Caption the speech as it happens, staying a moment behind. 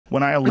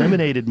When I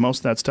eliminated most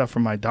of that stuff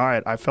from my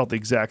diet, I felt the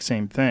exact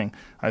same thing.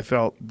 I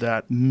felt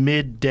that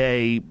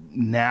midday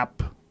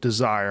nap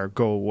desire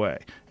go away.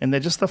 And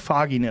then just the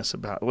fogginess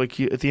about it. Like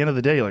at the end of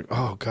the day, you're like,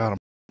 oh God, I'm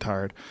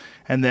tired.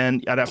 And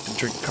then I'd have to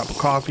drink a cup of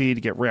coffee to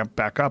get ramped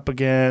back up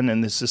again.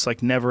 And this is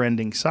like never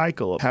ending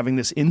cycle of having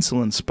this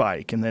insulin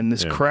spike and then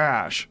this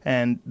crash.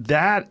 And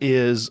that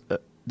is...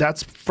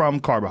 that's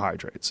from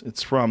carbohydrates.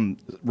 It's from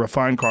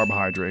refined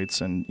carbohydrates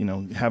and, you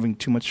know, having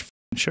too much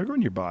sugar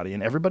in your body,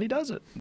 and everybody does it.